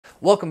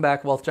Welcome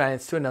back, Wealth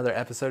Giants, to another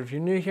episode. If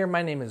you're new here,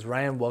 my name is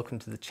Ryan. Welcome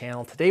to the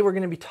channel. Today we're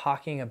going to be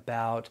talking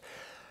about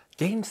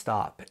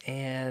GameStop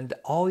and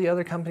all the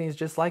other companies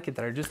just like it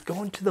that are just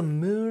going to the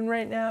moon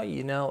right now.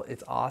 You know,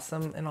 it's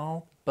awesome and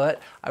all,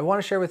 but I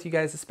want to share with you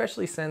guys,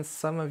 especially since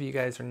some of you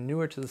guys are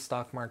newer to the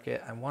stock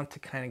market, I want to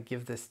kind of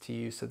give this to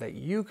you so that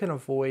you can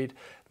avoid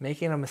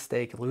making a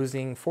mistake,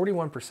 losing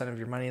 41% of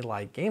your money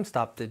like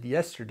GameStop did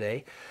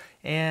yesterday.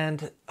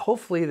 And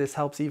hopefully this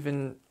helps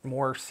even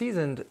more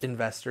seasoned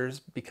investors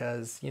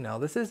because, you know,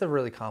 this is a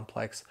really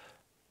complex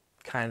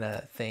kind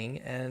of thing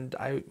and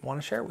I want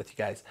to share it with you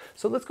guys.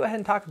 So let's go ahead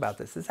and talk about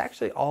this. This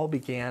actually all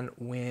began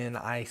when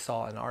I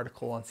saw an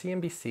article on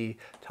CNBC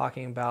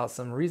talking about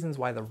some reasons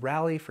why the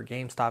rally for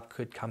GameStop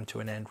could come to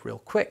an end real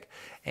quick.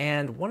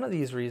 And one of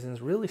these reasons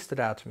really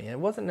stood out to me. It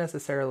wasn't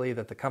necessarily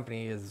that the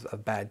company is a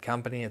bad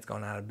company, it's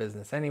going out of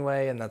business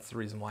anyway, and that's the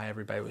reason why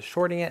everybody was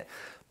shorting it.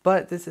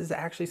 But this is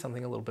actually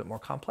something a little bit more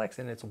complex,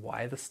 and it's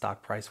why the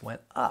stock price went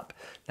up.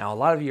 Now, a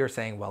lot of you are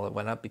saying, well, it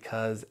went up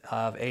because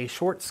of a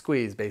short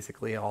squeeze.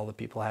 Basically, all the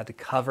people had to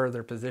cover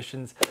their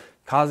positions,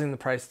 causing the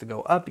price to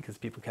go up because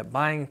people kept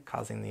buying,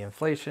 causing the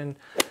inflation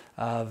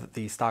of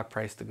the stock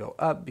price to go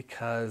up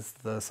because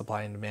the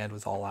supply and demand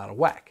was all out of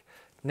whack.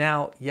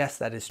 Now, yes,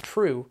 that is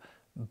true,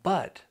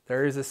 but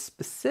there is a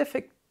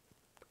specific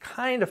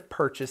kind of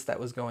purchase that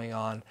was going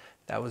on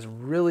that was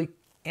really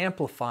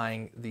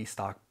amplifying the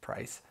stock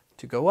price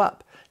to go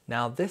up.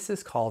 Now this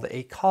is called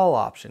a call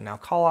option. Now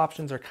call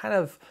options are kind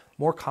of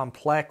more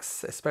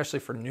complex, especially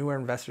for newer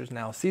investors,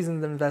 now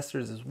seasoned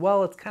investors as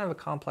well. It's kind of a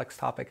complex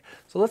topic.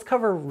 So let's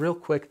cover real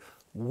quick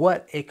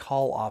what a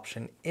call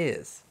option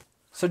is.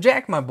 So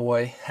Jack, my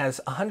boy,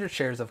 has 100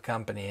 shares of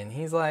company and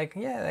he's like,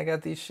 yeah, I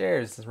got these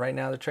shares. Right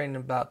now they're trading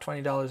about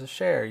 $20 a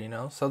share, you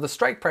know? So the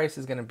strike price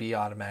is gonna be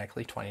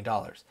automatically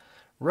 $20.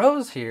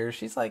 Rose here,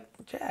 she's like,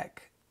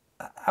 Jack,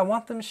 I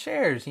want them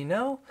shares, you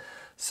know?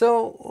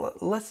 So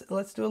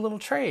let's do a little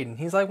trade. And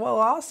he's like, well,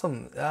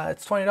 awesome.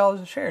 It's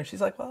 $20 a share. And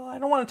she's like, well, I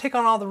don't want to take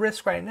on all the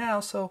risk right now.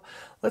 So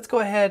let's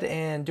go ahead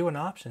and do an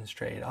options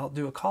trade. I'll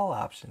do a call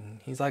option.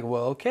 He's like,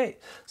 well, okay.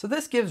 So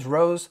this gives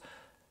Rose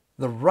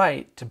the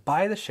right to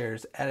buy the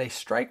shares at a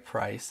strike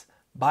price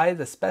by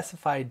the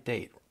specified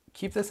date.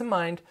 Keep this in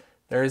mind.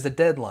 There is a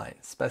deadline,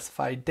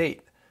 specified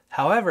date.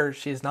 However,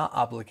 she is not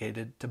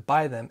obligated to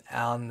buy them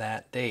on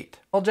that date.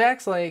 Well,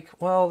 Jack's like,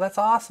 well, that's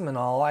awesome and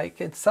all. I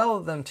could sell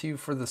them to you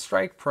for the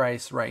strike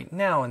price right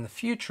now in the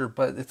future,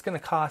 but it's going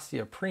to cost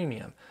you a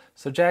premium.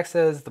 So Jack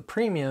says the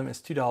premium is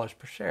 $2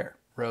 per share.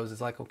 Rose is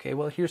like, okay,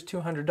 well, here's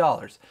 $200.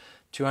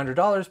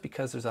 $200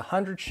 because there's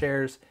 100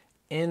 shares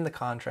in the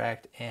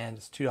contract and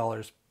it's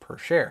 $2 per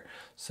share.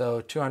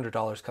 So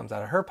 $200 comes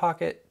out of her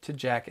pocket to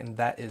Jack, and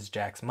that is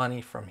Jack's money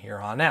from here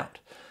on out.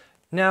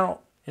 Now,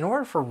 in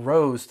order for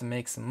Rose to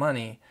make some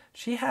money,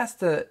 she has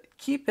to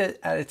keep it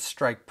at its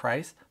strike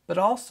price, but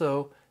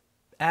also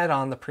add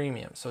on the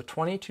premium. So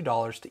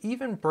 $22 to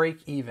even break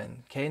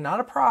even, okay?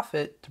 Not a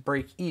profit, to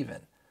break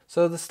even.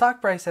 So the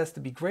stock price has to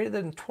be greater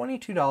than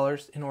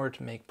 $22 in order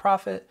to make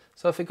profit.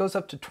 So if it goes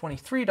up to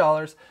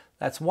 $23,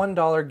 that's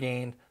 $1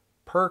 gain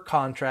per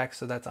contract,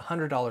 so that's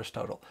 $100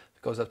 total. If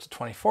it goes up to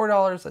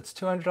 $24, that's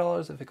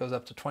 $200. If it goes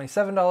up to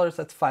 $27,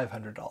 that's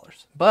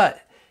 $500.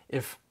 But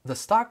if the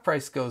stock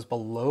price goes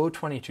below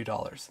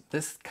 $22,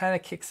 this kind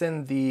of kicks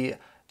in the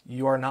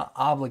you are not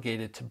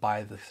obligated to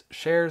buy the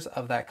shares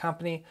of that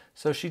company,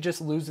 so she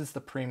just loses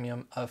the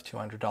premium of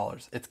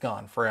 $200. It's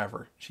gone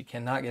forever. She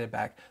cannot get it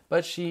back,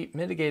 but she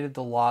mitigated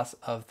the loss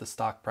of the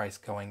stock price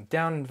going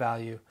down in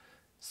value,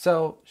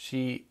 so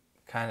she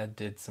kind of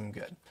did some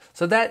good.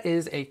 So that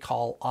is a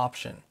call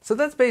option. So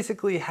that's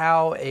basically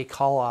how a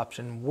call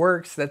option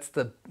works. That's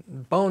the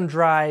bone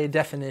dry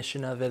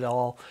definition of it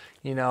all.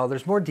 You know,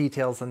 there's more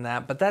details than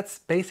that, but that's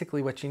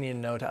basically what you need to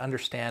know to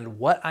understand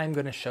what I'm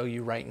going to show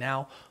you right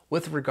now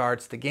with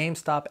regards to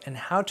GameStop and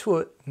how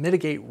to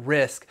mitigate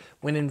risk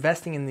when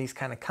investing in these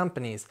kind of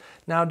companies.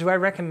 Now, do I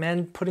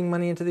recommend putting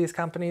money into these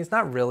companies?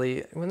 Not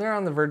really. When they're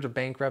on the verge of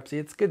bankruptcy,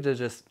 it's good to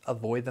just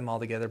avoid them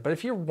altogether. But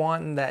if you're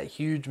wanting that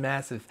huge,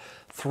 massive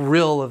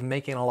thrill of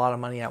making a lot of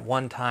money at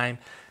one time,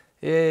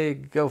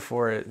 go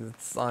for it.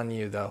 It's on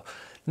you though.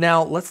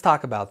 Now, let's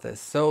talk about this.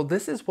 So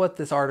this is what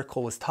this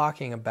article was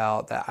talking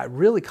about that I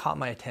really caught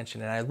my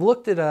attention, and I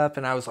looked it up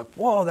and I was like,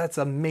 whoa, that's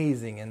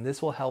amazing. And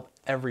this will help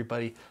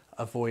everybody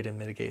avoid and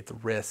mitigate the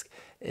risk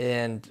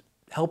and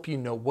help you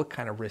know what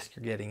kind of risk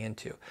you're getting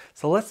into.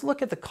 So let's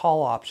look at the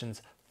call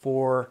options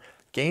for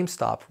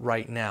GameStop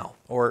right now,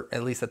 or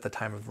at least at the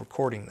time of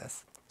recording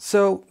this.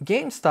 So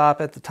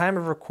GameStop at the time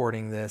of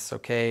recording this,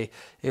 okay,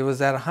 it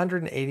was at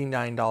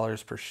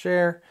 $189 per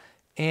share.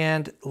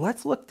 And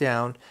let's look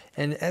down,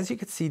 and as you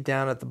can see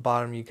down at the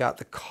bottom, you got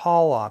the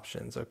call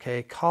options,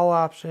 okay? Call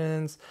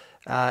options,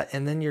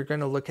 and then you're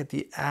going to look at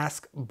the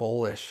ask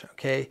bullish,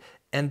 okay?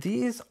 And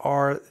these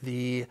are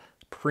the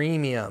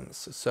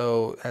premiums.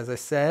 So as I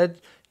said,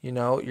 you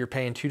know, you're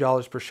paying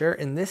 $2 per share.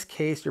 In this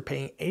case, you're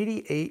paying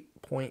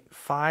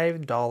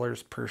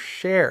 $88.5 per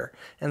share.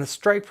 And the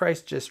strike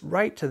price just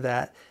right to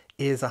that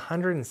is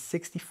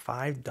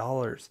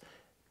 $165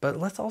 but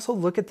let's also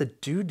look at the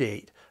due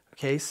date.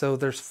 Okay, so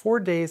there's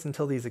 4 days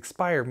until these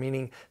expire,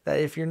 meaning that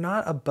if you're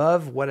not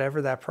above whatever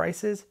that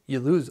price is, you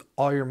lose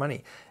all your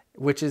money,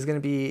 which is going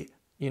to be,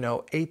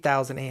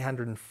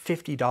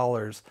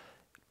 $8,850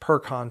 per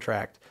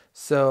contract.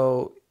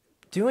 So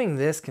doing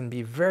this can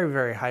be very,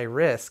 very high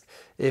risk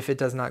if it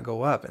does not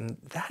go up. And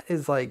that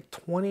is like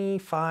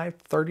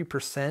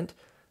 25-30%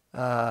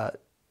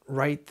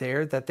 right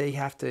there that they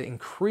have to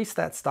increase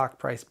that stock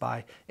price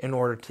by in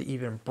order to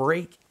even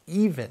break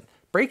even.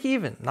 Break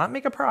even, not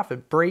make a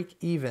profit, break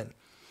even.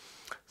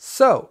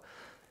 So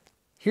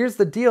here's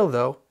the deal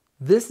though.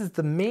 This is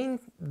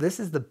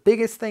the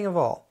biggest thing of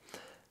all.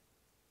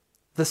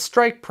 The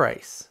strike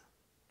price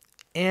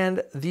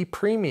and the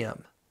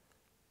premium.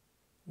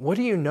 What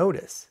do you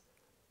notice?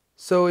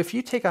 So if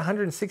you take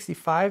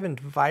 165 and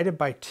divide it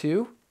by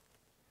 2,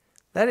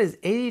 that is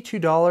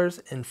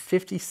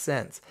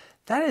 $82.50.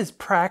 That is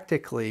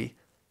practically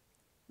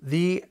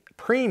the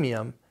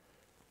premium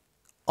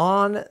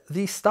on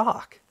the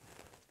stock.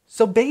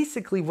 So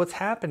basically what's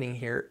happening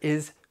here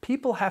is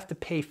people have to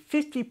pay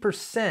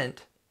 50%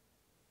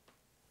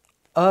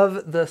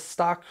 of the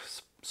stock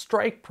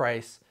strike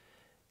price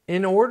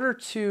in order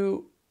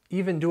to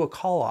even do a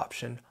call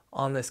option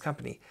on this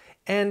company.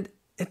 And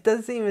it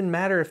doesn't even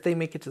matter if they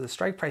make it to the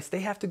strike price.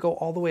 They have to go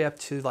all the way up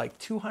to like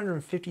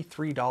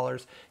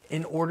 $253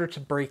 in order to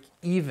break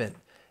even.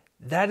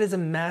 That is a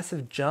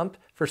massive jump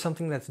for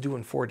something that's due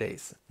in 4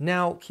 days.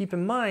 Now, keep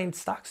in mind,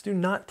 stocks do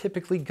not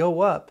typically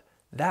go up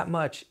that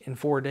much in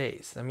 4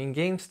 days. I mean,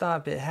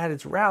 GameStop, it had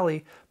its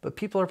rally, but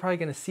people are probably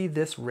going to see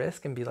this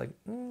risk and be like,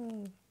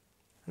 I'm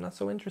not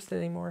so interested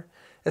anymore.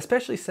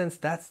 Especially since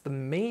that's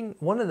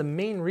one of the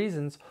main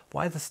reasons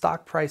why the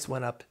stock price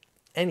went up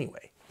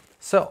anyway.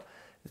 So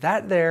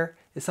that there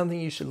is something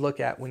you should look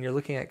at when you're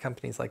looking at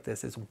companies like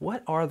this, is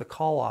what are the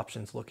call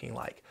options looking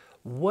like?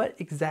 What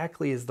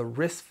exactly is the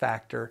risk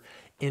factor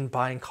in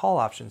buying call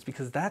options?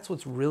 Because that's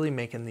what's really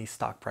making these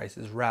stock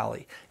prices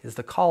rally, is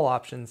the call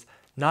options,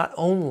 not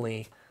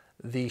only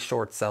the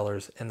short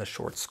sellers and the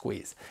short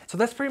squeeze. So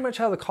that's pretty much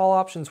how the call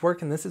options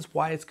work, and this is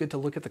why it's good to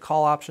look at the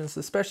call options,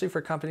 especially for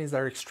companies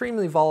that are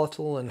extremely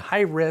volatile and high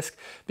risk,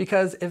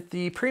 because if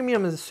the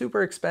premium is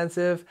super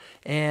expensive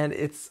and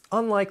it's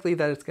unlikely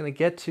that it's going to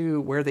get to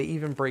where they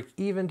even break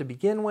even to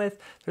begin with,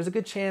 there's a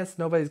good chance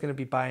nobody's going to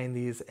be buying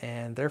these,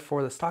 and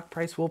therefore the stock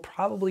price will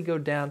probably go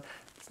down.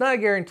 It's not a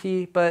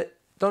guarantee, but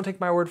don't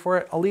take my word for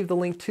it. I'll leave the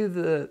link to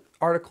the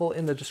article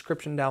in the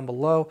description down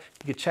below.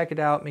 You can check it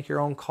out, make your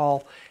own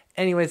call.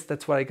 Anyways,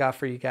 that's what I got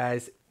for you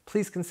guys.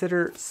 Please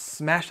consider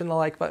smashing the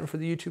like button for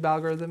the YouTube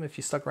algorithm. If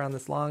you stuck around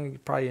this long, you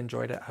probably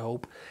enjoyed it, I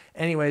hope.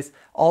 Anyways,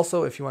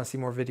 also, if you want to see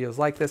more videos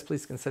like this,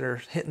 please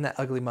consider hitting that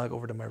ugly mug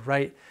over to my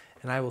right,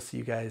 and I will see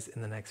you guys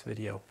in the next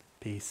video.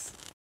 Peace.